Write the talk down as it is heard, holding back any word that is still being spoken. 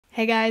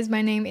Hey guys,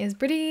 my name is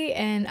Briddy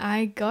and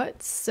I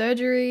got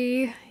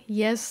surgery.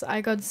 Yes, I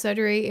got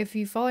surgery. If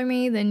you follow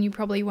me, then you're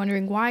probably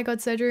wondering why I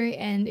got surgery,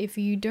 and if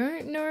you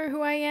don't know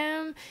who I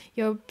am,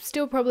 you're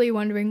still probably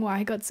wondering why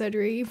I got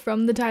surgery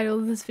from the title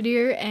of this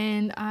video,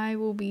 and I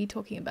will be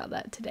talking about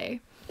that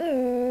today.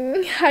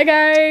 Hi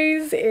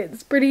guys,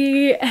 it's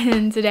Briddy,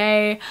 and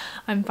today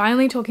I'm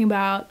finally talking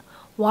about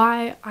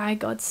why I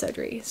got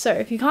surgery. So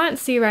if you can't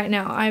see right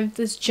now, I have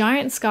this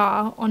giant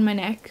scar on my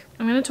neck.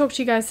 I'm going to talk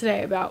to you guys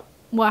today about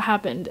what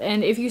happened,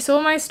 and if you saw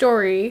my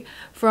story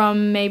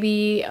from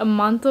maybe a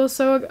month or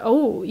so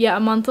ago,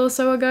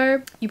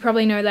 you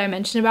probably know that I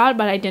mentioned about it,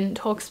 but I didn't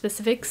talk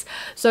specifics.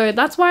 So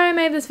that's why I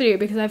made this video,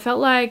 because I felt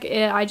like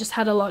I just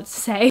had a lot to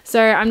say. So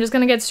I'm just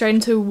gonna get straight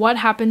into what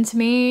happened to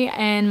me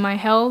and my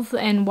health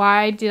and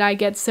why did I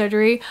get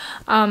surgery.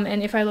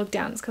 And if I look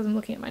down, it's because I'm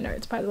looking at my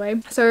notes, by the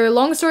way. So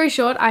long story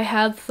short, I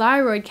had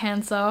thyroid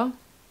cancer.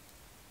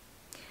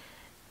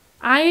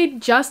 I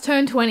just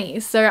turned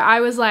 20, so I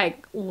was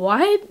like,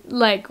 what?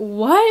 Like,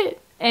 what?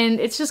 And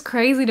it's just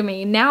crazy to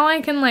me. Now I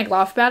can like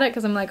laugh about it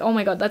because I'm like, oh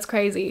my god, that's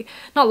crazy.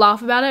 Not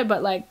laugh about it,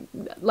 but like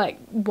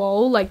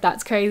whoa, like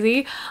that's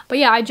crazy. But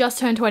yeah, I just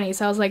turned 20,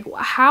 so I was like,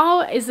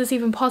 how is this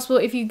even possible?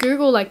 If you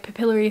Google like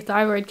papillary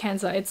thyroid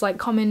cancer, it's like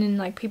common in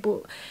like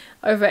people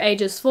over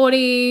ages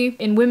 40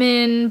 in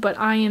women, but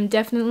I am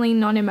definitely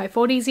not in my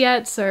 40s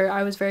yet, so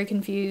I was very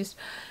confused.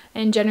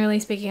 And generally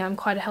speaking, I'm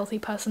quite a healthy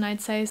person, I'd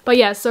say. But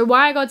yeah, so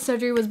why I got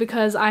surgery was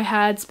because I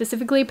had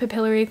specifically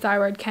papillary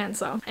thyroid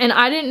cancer. And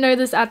I didn't know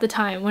this at the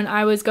time. When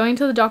I was going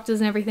to the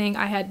doctors and everything,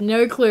 I had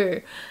no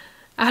clue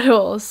at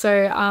all.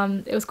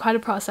 So it was quite a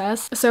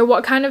process. So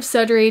what kind of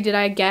surgery did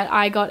I get?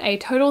 I got a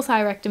total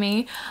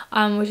thyroidectomy,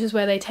 which is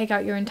where they take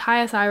out your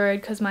entire thyroid,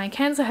 because my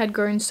cancer had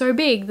grown so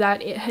big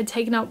that it had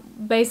taken up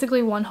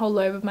basically one whole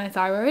lobe of my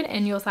thyroid,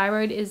 and your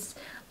thyroid is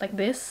like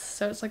this,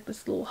 so it's like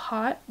this little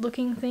heart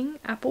looking thing,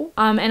 apple.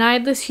 And I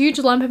had this huge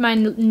lump in my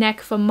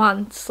neck for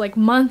months, like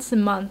months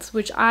and months,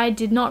 which I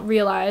did not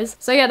realize.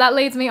 So yeah, that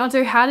leads me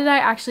onto how did I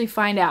actually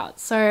find out.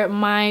 So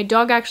my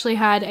dog actually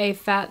had a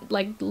fat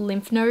like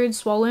lymph node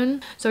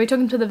swollen, so we took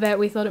him to the vet.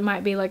 We thought it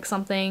might be like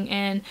something,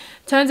 and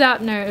turns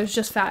out no, it was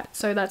just fat,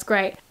 so that's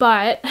great.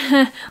 But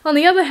on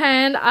the other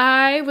hand,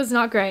 I was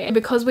not great, and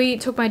because we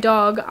took my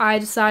dog, I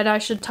decided I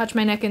should touch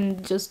my neck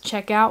and just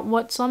check out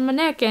what's on my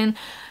neck, and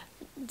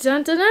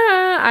dun, dun,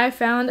 dun, I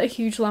found a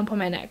huge lump on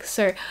my neck.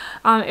 So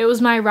it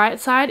was my right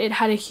side. It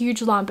had a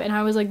huge lump, and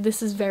I was like,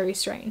 this is very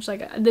strange,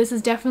 like this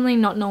is definitely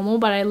not normal.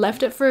 But I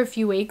left it for a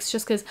few weeks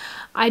just because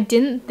I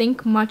didn't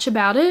think much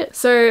about it.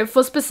 So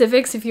for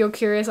specifics, if you're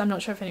curious, I'm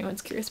not sure if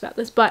anyone's curious about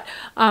this, but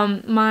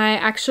my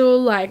actual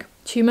like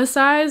tumor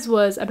size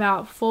was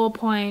about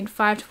 4.5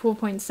 to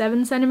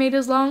 4.7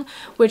 centimeters long,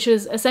 which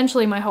is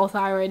essentially my whole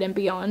thyroid and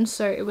beyond.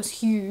 So it was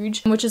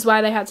huge, which is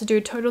why they had to do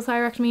a total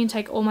thyroidectomy and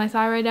take all my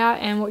thyroid out.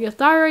 And what your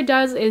thyroid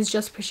does is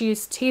just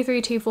produce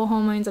T3, T4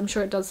 hormones. I'm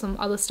sure it does some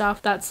other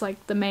stuff. That's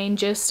like the main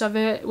gist of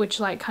it,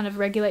 which like kind of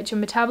regulates your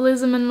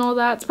metabolism and all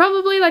that. It's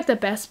probably like the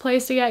best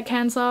place to get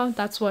cancer.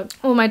 That's what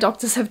all my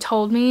doctors have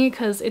told me,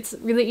 because it's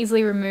really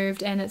easily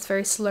removed and it's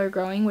very slow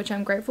growing, which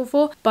I'm grateful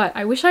for. But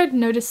I wish I'd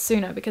noticed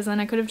sooner, because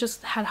then I could have just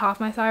had half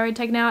my thyroid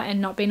taken out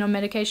and not been on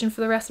medication for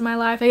the rest of my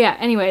life. But yeah,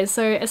 anyways,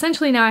 so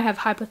essentially now I have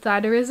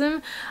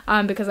hypothyroidism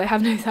because I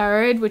have no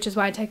thyroid, which is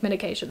why I take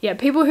medication. Yeah,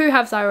 people who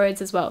have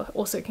thyroids as well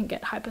also can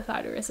get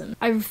hypothyroidism.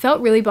 I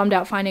felt really bummed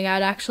out finding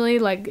out, actually.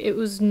 Like, it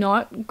was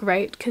not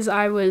great, because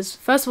I was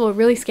first of all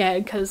really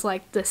scared, because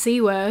like the C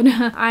word,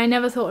 I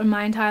never thought in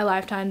my entire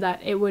lifetime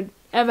that it would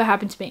ever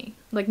happen to me.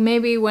 Like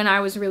maybe when I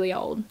was really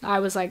old, I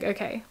was like,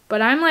 okay,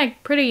 but I'm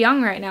like pretty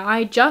young right now.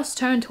 I just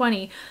turned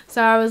 20,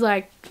 so I was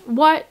like,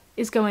 what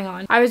is going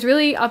on? I was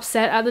really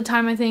upset at the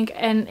time, I think,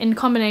 and in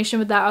combination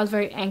with that, I was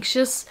very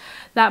anxious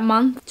that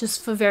month,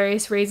 just for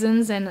various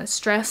reasons, and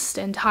stressed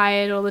and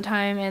tired all the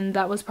time, and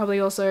that was probably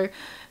also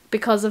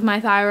because of my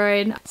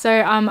thyroid. So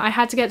I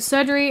had to get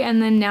surgery,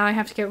 and then now I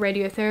have to get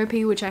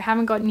radiotherapy, which I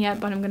haven't gotten yet,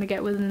 but I'm gonna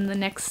get within the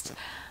next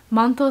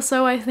month or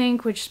so, I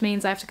think, which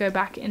means I have to go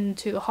back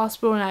into the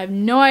hospital, and I have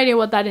no idea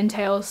what that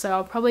entails. So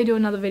I'll probably do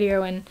another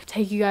video and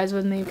take you guys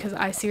with me, because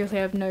I seriously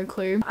have no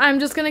clue.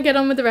 I'm just gonna get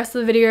on with the rest of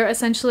the video.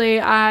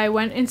 Essentially, I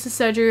went into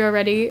surgery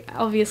already,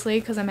 obviously,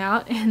 because I'm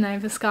out and I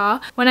have a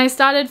scar. When I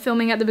started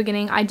filming at the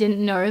beginning, I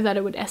didn't know that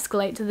it would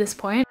escalate to this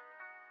point.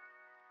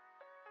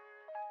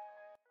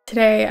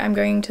 Today I'm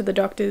going to the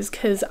doctor's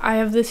because I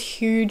have this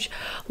huge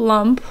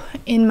lump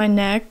in my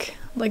neck,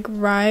 like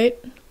wait,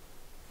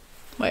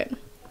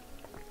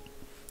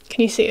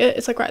 can you see it?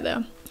 It's like right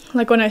there.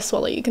 Like when I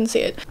swallow, you can see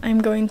it. I'm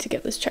going to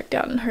get this checked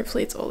out, and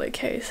hopefully it's all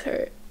okay.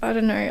 So I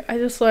don't know, I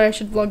just thought I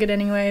should vlog it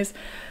anyways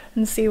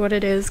and see what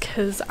it is,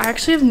 because I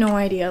actually have no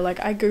idea.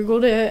 Like I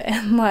googled it,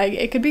 and like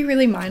it could be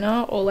really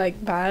minor or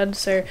like bad,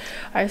 so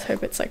I just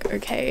hope it's like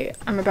okay.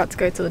 I'm about to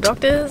go to the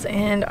doctor's,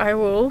 and I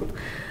will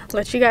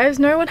let you guys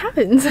know what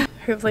happens.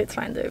 Hopefully it's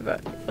fine though,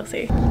 but we'll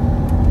see.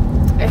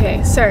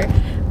 Okay, so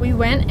We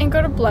went and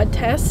got a blood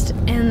test,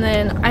 and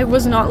then I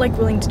was not like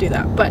willing to do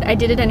that, but I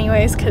did it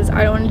anyways because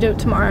I don't want to do it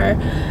tomorrow,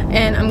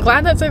 and I'm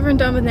glad that's over and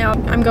done with now.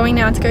 I'm going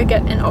now to go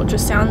get an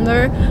ultrasound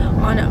though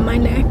on my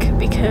neck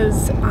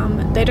because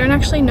they don't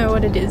actually know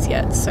what it is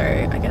yet, so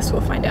I guess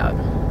we'll find out.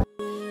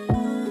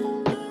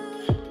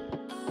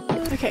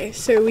 Okay,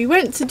 so we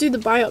went to do the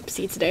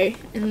biopsy today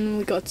and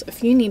we got a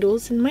few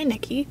needles in my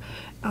necky.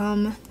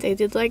 They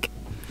did like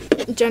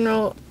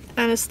general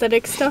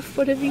anesthetic stuff,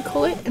 whatever you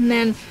call it, and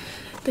then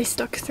they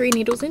stuck 3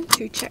 needles in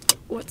to check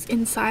what's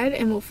inside,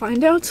 and we'll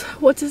find out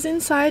what is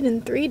inside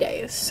in 3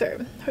 days.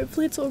 So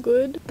hopefully it's all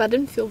good. That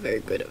didn't feel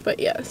very good, but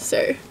yeah, so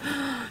it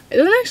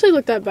doesn't actually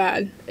look that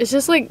bad. It's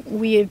just like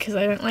weird because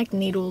I don't like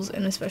needles,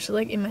 and especially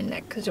like in my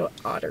neck because your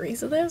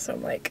arteries are there, so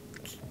I'm like...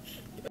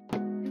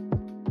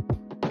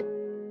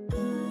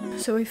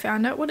 So we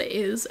found out what it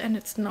is, and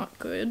it's not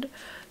good.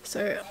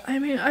 So I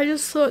mean, I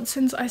just thought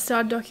since I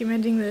started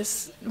documenting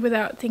this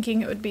without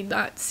thinking it would be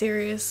that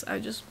serious, I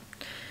just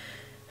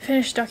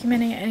finished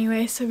documenting it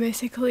anyway. So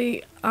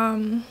basically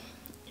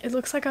it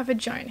looks like I have a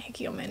giant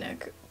hickey on my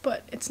neck,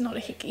 but it's not a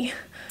hickey.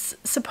 It's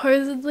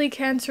supposedly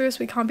cancerous,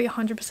 we can't be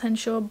 100%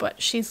 sure,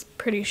 but she's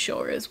pretty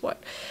sure is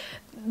what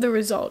the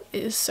result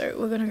is. So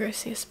we're gonna go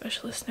see a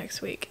specialist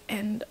next week,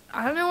 and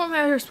I don't know what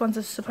my response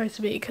is supposed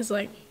to be because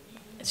like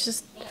it's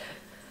just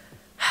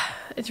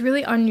it's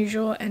really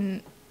unusual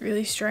and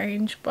really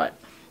strange, but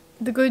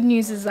the good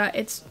news is that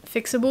it's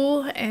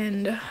fixable,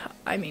 and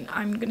I mean,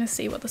 I'm gonna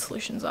see what the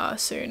solutions are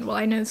soon. Well,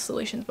 I know the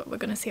solutions, but we're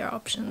gonna see our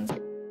options.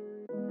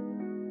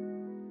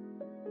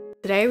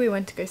 Today we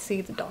went to go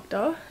see the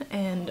doctor,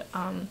 and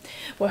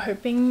we're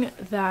hoping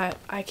that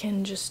I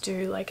can just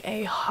do like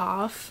a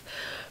half,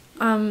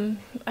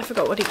 I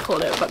forgot what he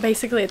called it, but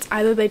basically it's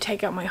either they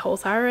take out my whole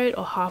thyroid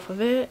or half of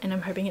it, and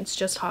I'm hoping it's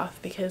just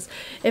half, because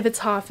if it's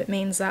half it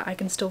means that I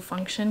can still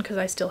function because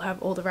I still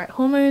have all the right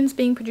hormones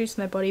being produced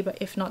in my body, but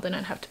if not then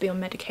I'd have to be on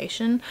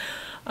medication,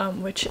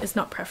 which is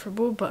not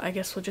preferable, but I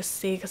guess we'll just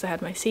see because I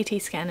had my CT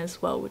scan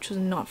as well, which was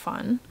not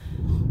fun.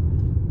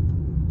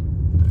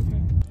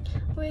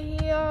 We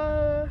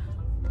are,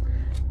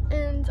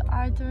 and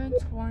I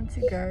don't want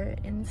to go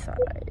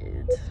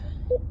inside.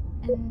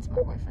 And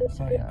my boyfriend's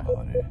here.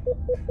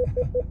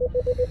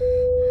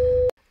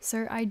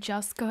 So I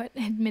just got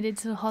admitted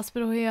to the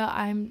hospital here.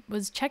 I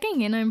was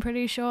checking in, I'm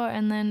pretty sure,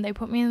 and then they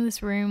put me in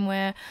this room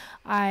where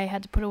I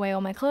had to put away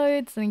all my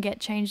clothes and get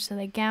changed to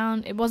the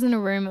gown. It wasn't a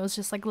room, it was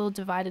just like a little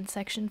divided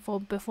section for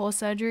before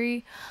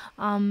surgery.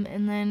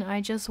 And then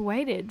I just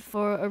waited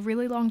for a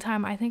really long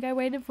time. I think I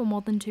waited for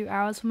more than 2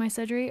 hours for my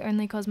surgery,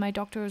 only because my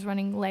doctor was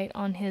running late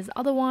on his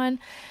other one.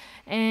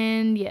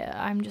 And yeah,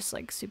 I'm just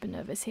like super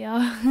nervous here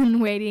and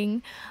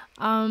waiting.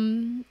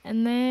 And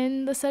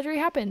then the surgery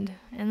happened,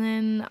 and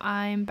then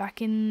I'm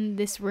back in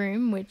this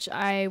room, which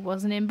I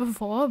wasn't in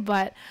before,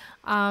 but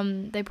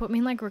they put me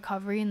in like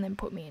recovery and then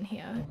put me in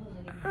here.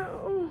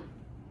 Ow.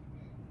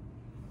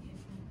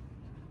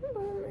 Oh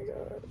my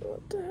god,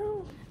 what the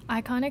hell?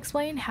 I can't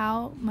explain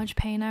how much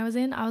pain I was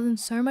in. I was in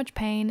so much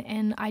pain,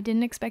 and I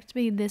didn't expect to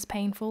be this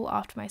painful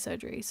after my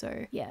surgery,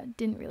 so yeah,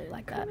 didn't really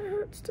like that. It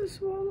hurts to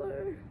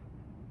swallow.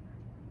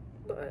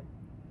 But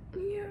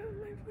yeah,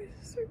 my voice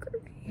is so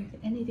croaky.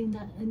 Anything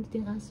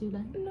else you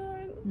like? No,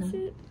 that's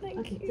it.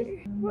 Thank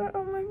you.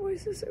 Wow, my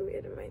voice is so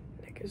weird and my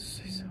neck is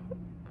so sore.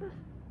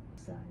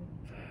 Sorry.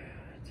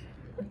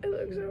 It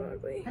looks so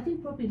ugly. I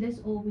think probably that's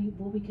all we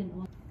can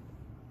all.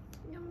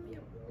 Yum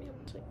yum yum.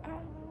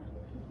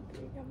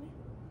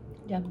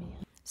 Yummy.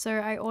 So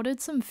I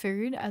ordered some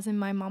food, as in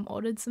my mum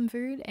ordered some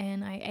food,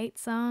 and I ate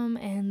some,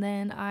 and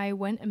then I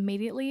went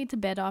immediately to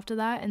bed after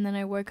that, and then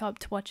I woke up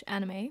to watch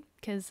anime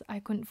because I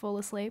couldn't fall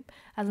asleep,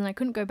 as in I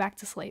couldn't go back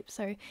to sleep.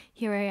 So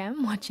here I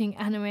am watching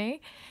anime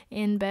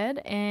in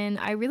bed, and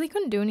I really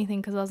couldn't do anything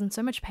because I was in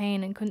so much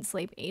pain and couldn't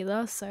sleep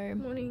either. So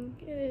morning,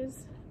 it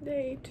is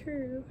day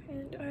 2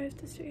 and I have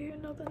to stay here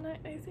another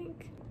night, I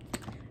think,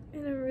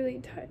 and I'm really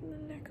tight in the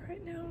neck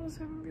right now,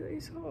 so I'm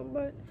really sore,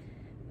 but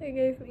they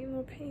gave me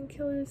more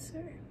painkillers,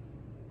 so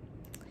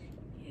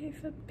yay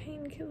for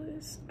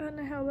painkillers. I don't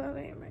know how low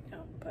I am right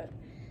now, but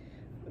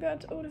I'm about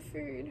to order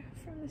food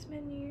from this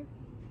menu.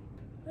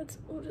 Let's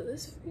order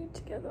this food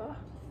together.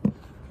 Oh,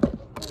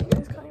 you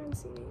guys can't even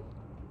see me.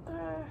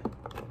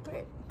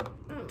 Wait.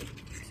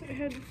 So I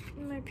had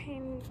my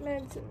pain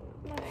meds and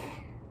my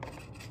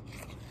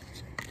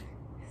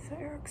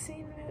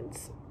thyroxine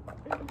meds.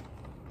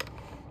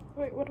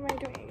 Wait, what am I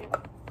doing again?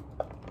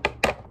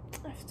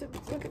 I have to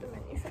look at the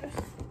menu first.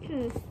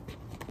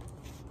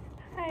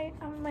 Hi,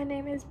 my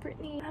name is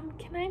Brittany.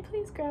 Can I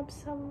please grab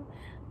some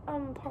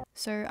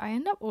So I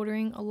ended up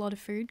ordering a lot of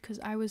food because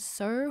I was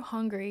so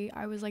hungry.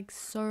 I was like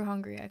so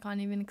hungry, I can't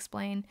even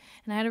explain.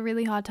 And I had a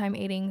really hard time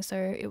eating, so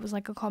it was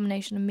like a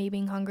combination of me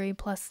being hungry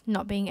plus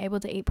not being able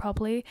to eat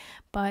properly.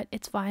 But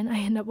it's fine, I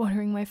ended up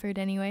ordering my food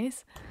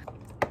anyways.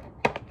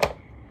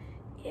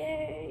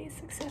 Yay,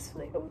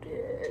 successfully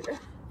ordered.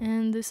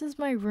 And this is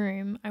my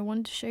room. I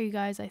wanted to show you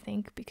guys, I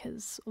think,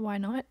 because why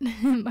not?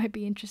 It might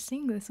be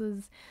interesting. This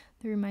was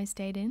the room I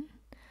stayed in.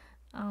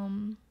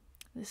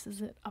 This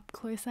is it up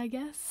close, I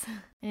guess.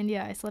 And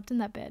yeah, I slept in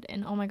that bed,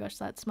 and oh my gosh,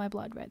 that's my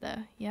blood right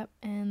there. Yep,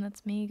 and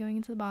that's me going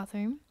into the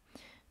bathroom,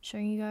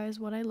 showing you guys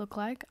what I look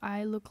like.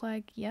 I look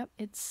like, yep.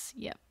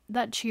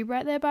 That tube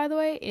right there, by the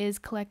way, is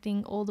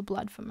collecting all the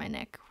blood from my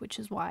neck, which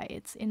is why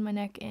it's in my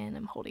neck and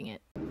I'm holding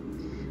it.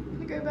 I'm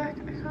gonna go back.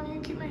 I can't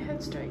even keep my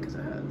head straight because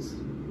it hurts.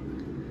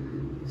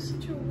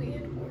 Such a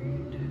weird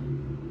wound.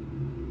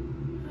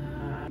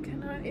 I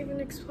cannot even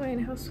explain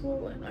how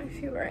swollen I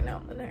feel right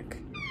now in the neck.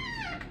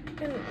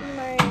 And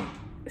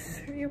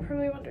you're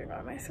probably wondering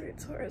why my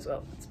throat's sore as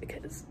well. It's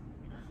because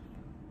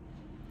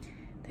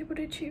they put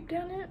a tube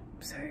down it,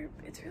 so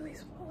it's really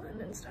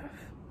swollen and stuff.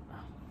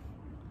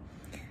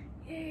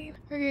 Yay.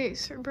 Okay,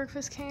 so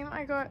breakfast came.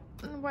 I got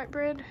white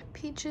bread,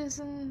 peaches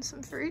and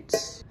some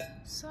fruits,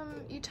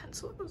 some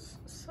utensils,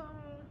 some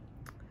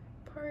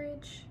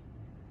porridge,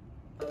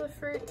 other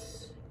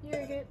fruits,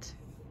 yogurt,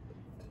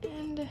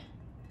 and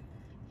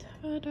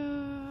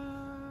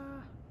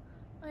ta-da!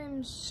 I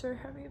am so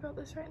happy about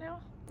this right now.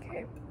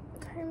 Okay,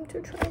 time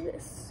to try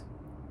this.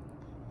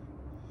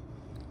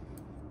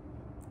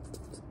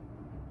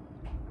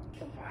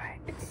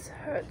 It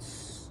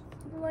hurts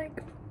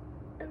like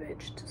a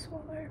bitch to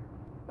swallow.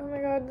 Oh my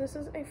god, this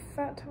is a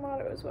fat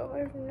tomato as well. I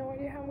have no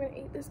idea how I'm gonna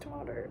eat this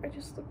tomato. I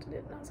just looked at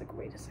it and I was like,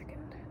 wait a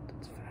second,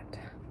 that's fat.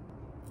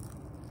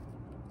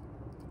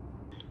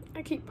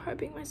 I keep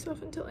hyping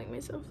myself and telling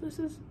myself this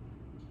is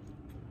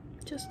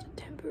just a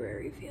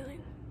temporary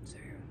feeling, so.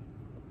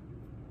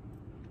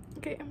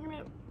 Okay, I'm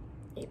gonna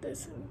eat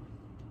this and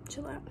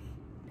chill out.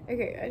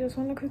 Okay, I just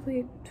want to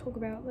quickly talk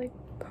about like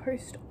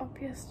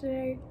post-op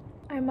yesterday.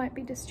 I might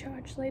be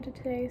discharged later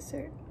today,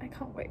 so I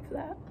can't wait for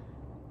that.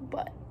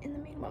 But in the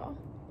meanwhile,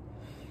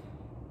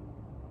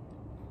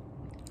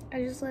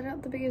 I just let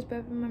out the biggest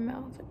burp in my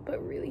mouth,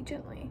 but really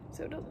gently,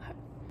 so it doesn't hurt.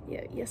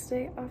 Yeah,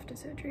 yesterday after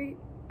surgery,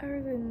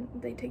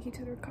 they take you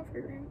to the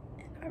recovery room,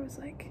 and I was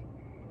like,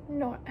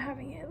 not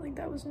having it. Like,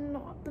 that was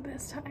not the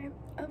best time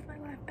of my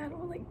life at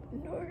all. Like,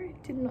 no,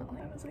 it did not.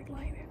 I was like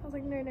lying there. I was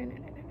like, no,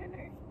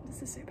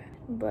 this is so bad.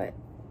 But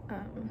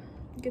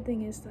good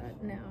thing is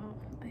that now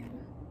I'm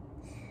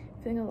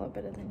feeling a lot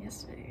better than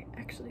yesterday.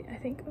 Actually, I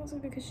think also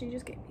because she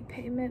just gave me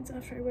pain meds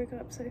after I woke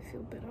up, so I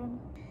feel better.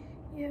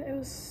 Yeah, it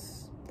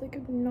was like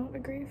not a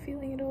great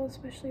feeling at all,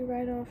 especially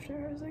right after.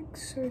 I was like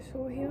so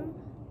sore here,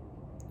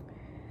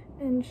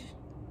 and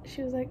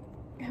she was like,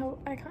 how,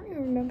 I can't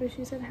even remember,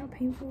 she said, how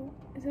painful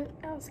is it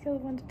on a scale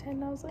of 1 to 10?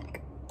 And I was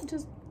like,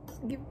 just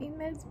give me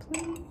meds,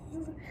 please.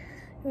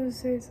 It was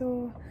so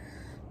sore.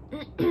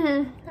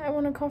 I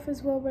want to cough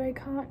as well, but I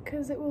can't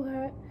because it will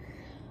hurt.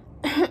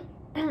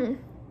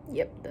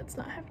 Yep, that's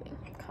not happening.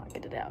 Can't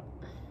get it out.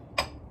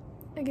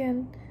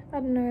 Again, I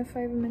don't know if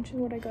I even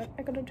mentioned what I got.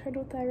 I got a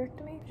total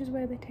thyroidectomy, which is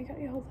where they take out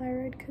your whole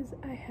thyroid, because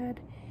I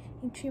had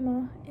a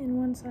tumor in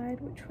one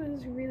side, which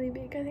was really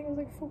big. I think it was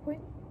like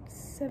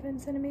 4.7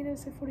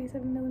 centimeters, so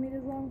 47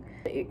 millimeters long.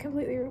 It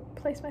completely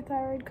replaced my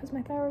thyroid because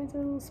my thyroid's a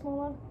little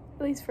smaller,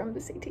 at least from the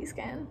CT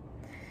scan.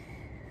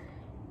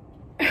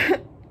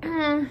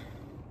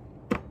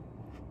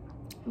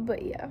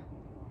 But yeah,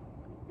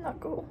 not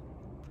cool.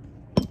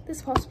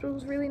 This hospital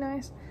is really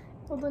nice.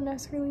 All the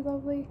nurses are really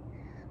lovely.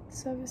 The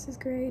service is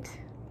great.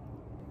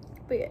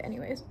 But yeah,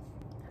 anyways,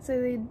 so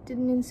they did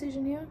an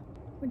incision here,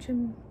 which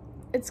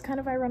it's kind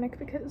of ironic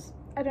because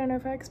I don't know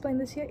if I explained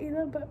this yet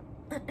either, but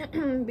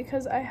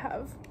because I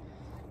have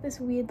this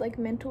weird like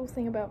mental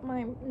thing about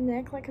my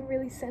neck, like I'm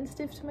really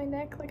sensitive to my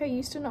neck. Like I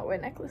used to not wear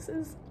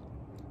necklaces.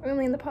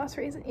 Only in the past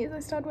recent years I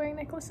started wearing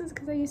necklaces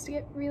because I used to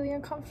get really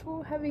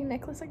uncomfortable having a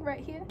necklace like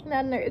right here. And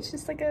I don't know, it's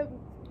just like a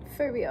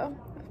phobia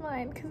of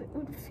mine because it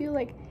would feel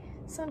like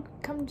someone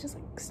could come and just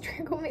like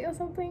strangle me or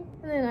something.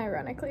 And then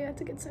ironically I had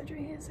to get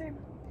surgery here, so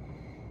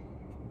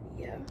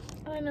yeah.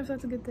 I don't know if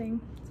that's a good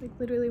thing. It's like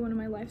literally one of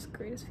my life's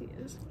greatest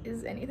fears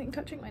is anything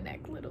touching my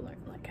neck, let alone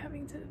like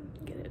having to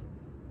get it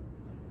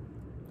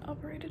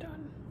operated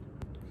on.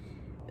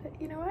 But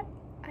you know what?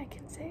 I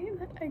can say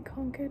that I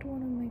conquered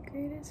one of my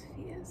greatest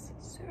fears,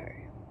 so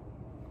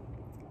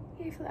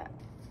yay for that.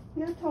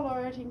 You're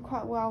tolerating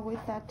quite well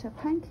with that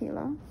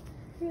painkiller.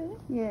 Really?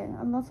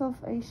 Yeah, a lot of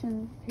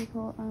Asian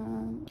people.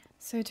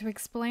 So to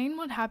explain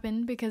what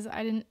happened, because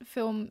I didn't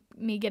film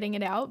me getting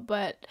it out,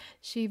 but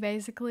she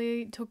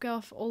basically took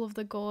off all of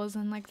the gauze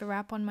and like the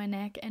wrap on my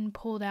neck and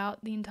pulled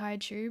out the entire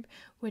tube,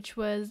 which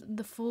was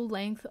the full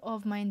length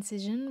of my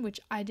incision,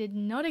 which I did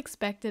not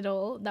expect at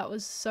all. That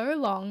was so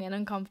long and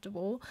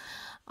uncomfortable.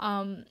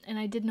 And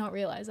I did not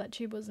realize that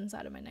tube was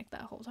inside of my neck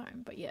that whole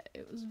time. But yeah,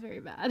 it was very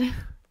bad.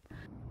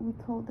 We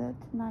call that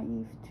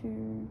naive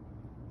to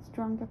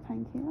stronger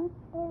painkiller.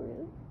 Oh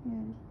really?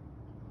 Yeah.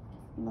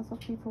 Lots of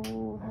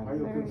people have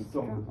very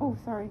strong. Oh,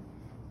 sorry.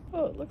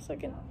 Oh, it looks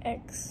like an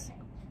X.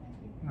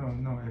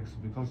 No X,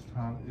 because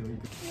We're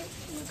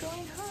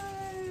going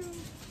home.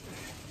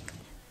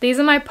 These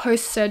are my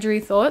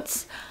post-surgery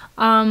thoughts.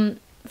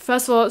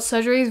 First of all,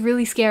 surgery is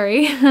really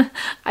scary.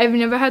 I've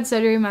never had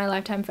surgery in my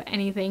lifetime for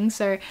anything,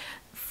 so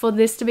for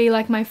this to be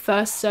like my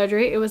first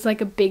surgery, it was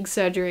like a big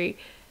surgery.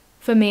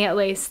 For me at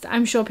least.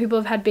 I'm sure people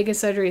have had bigger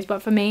surgeries,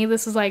 but for me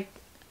this was like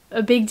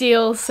a big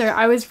deal, so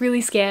I was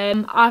really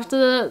scared.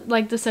 After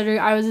like the surgery,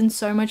 I was in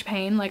so much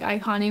pain. Like I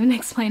can't even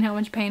explain how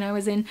much pain I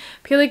was in,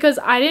 purely because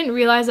I didn't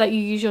realize that you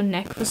use your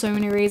neck for so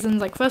many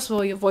reasons. Like first of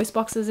all, your voice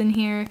box is in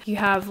here, you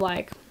have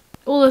like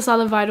all this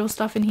other vital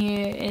stuff in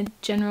here, and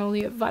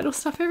generally vital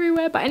stuff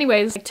everywhere. But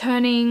anyways, like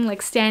turning, like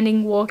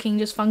standing, walking,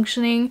 just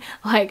functioning,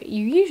 like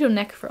you use your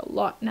neck for a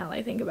lot now that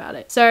I think about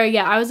it. So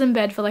yeah, I was in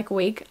bed for like a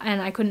week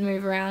and I couldn't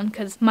move around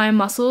because my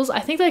muscles,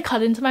 I think they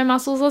cut into my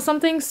muscles or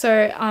something.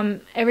 So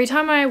every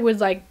time I would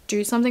like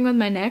do something with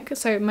my neck,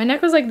 so my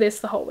neck was like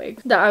this the whole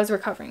week that I was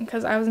recovering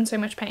because I was in so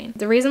much pain.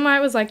 The reason why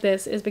it was like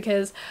this is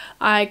because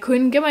I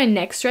couldn't get my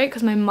neck straight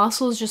because my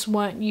muscles just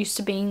weren't used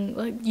to being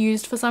like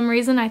used for some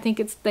reason. I think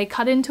they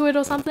cut into it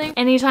or something.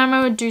 Anytime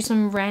I would do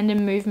some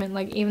random movement,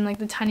 like even like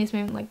the tiniest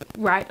movement, like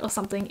right or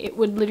something, it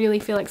would literally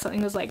feel like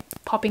something was like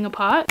popping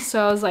apart.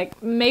 So I was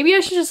like, maybe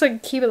I should just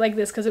like keep it like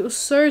this, because it was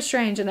so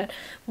strange and it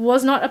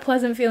was not a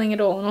pleasant feeling at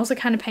all, and also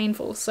kind of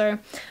painful. So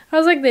I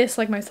was like this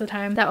like most of the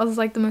time. That was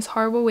like the most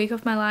horrible week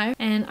of my life,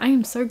 and I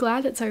am so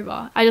glad it's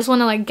over. I just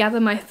want to like gather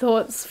my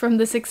thoughts from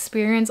this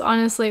experience.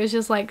 Honestly, it was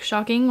just like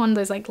shocking, one of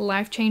those like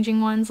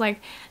life-changing ones,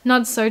 like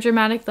not so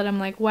dramatic that I'm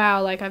like,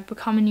 wow, like I've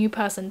become a new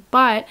person,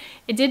 but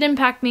it did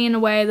impact me in a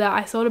way that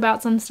I thought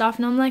about some stuff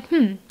and I'm like,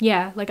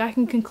 yeah, like I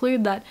can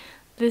conclude that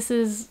this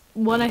is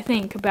what I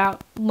think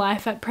about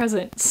life at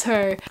present.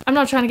 So I'm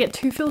not trying to get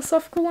too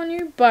philosophical on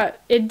you,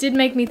 but it did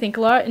make me think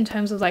a lot in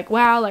terms of like,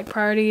 wow, like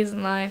priorities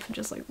in life, and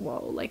just like,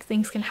 whoa, like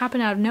things can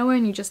happen out of nowhere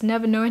and you just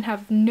never know and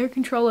have no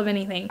control of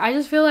anything. I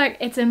just feel like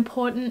it's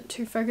important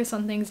to focus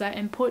on things that are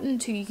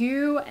important to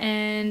you,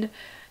 and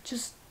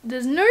just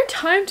there's no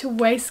time to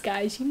waste,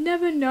 guys. You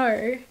never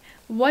know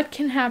what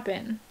can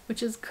happen,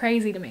 which is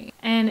crazy to me,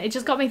 and it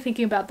just got me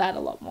thinking about that a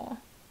lot more,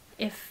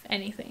 if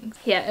anything.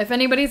 Yeah, if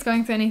anybody's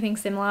going through anything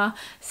similar,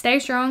 stay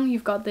strong.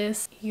 You've got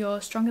this.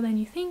 You're stronger than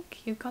you think.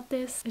 You've got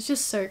this. It's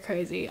just so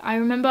crazy. I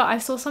remember I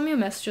saw some of your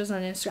messages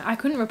on Instagram. I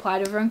couldn't reply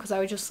to everyone because I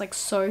was just like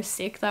so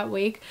sick that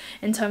week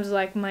in terms of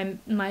like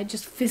my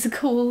just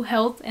physical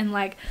health and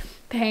like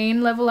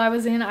pain level I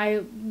was in.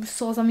 I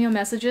saw some of your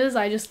messages.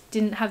 I just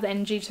didn't have the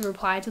energy to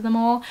reply to them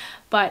all,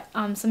 but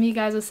some of you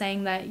guys were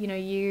saying that, you know,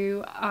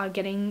 you are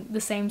getting the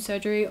same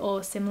surgery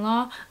or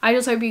similar. I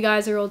just hope you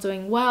guys are all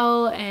doing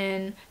well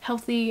and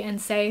healthy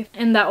and safe,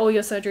 and that all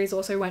your surgeries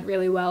also went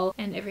really well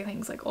and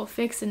everything's like all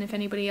fixed. And if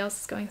anybody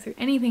else is going through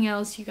anything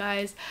else, you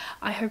guys,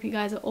 I hope you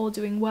guys are all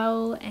doing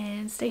well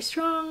and stay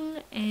strong,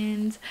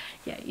 and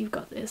yeah, you've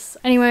got this.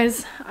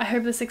 Anyways, I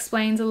hope this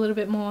explains a little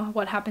bit more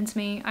what happened to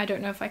me. I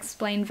don't know if I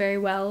explained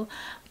very well,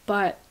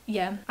 but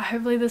yeah,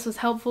 hopefully this was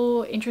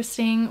helpful,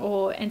 interesting,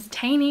 or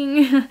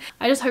entertaining.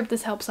 I just hope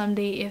this helps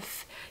somebody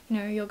if, you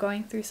know, you're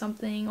going through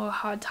something or a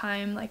hard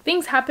time. Like,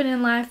 things happen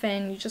in life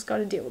and you just got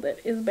to deal with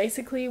it, is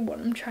basically what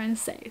I'm trying to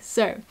say.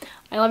 So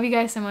I love you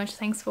guys so much.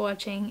 Thanks for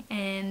watching,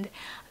 and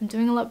I'm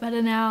doing a lot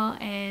better now,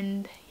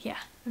 and yeah,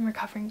 I'm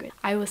recovering good.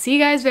 I will see you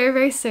guys very,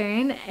 very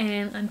soon,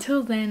 and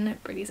until then,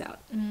 Briddy's out.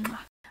 Mwah.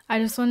 I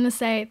just wanted to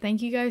say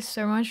thank you guys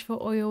so much for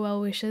all your well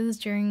wishes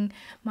during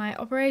my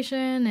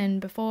operation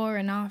and before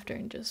and after,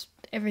 and just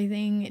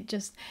everything. It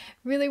just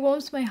really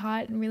warms my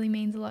heart and really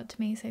means a lot to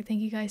me. So thank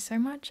you guys so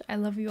much. I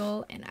love you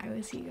all, and I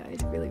will see you guys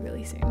really,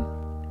 really soon.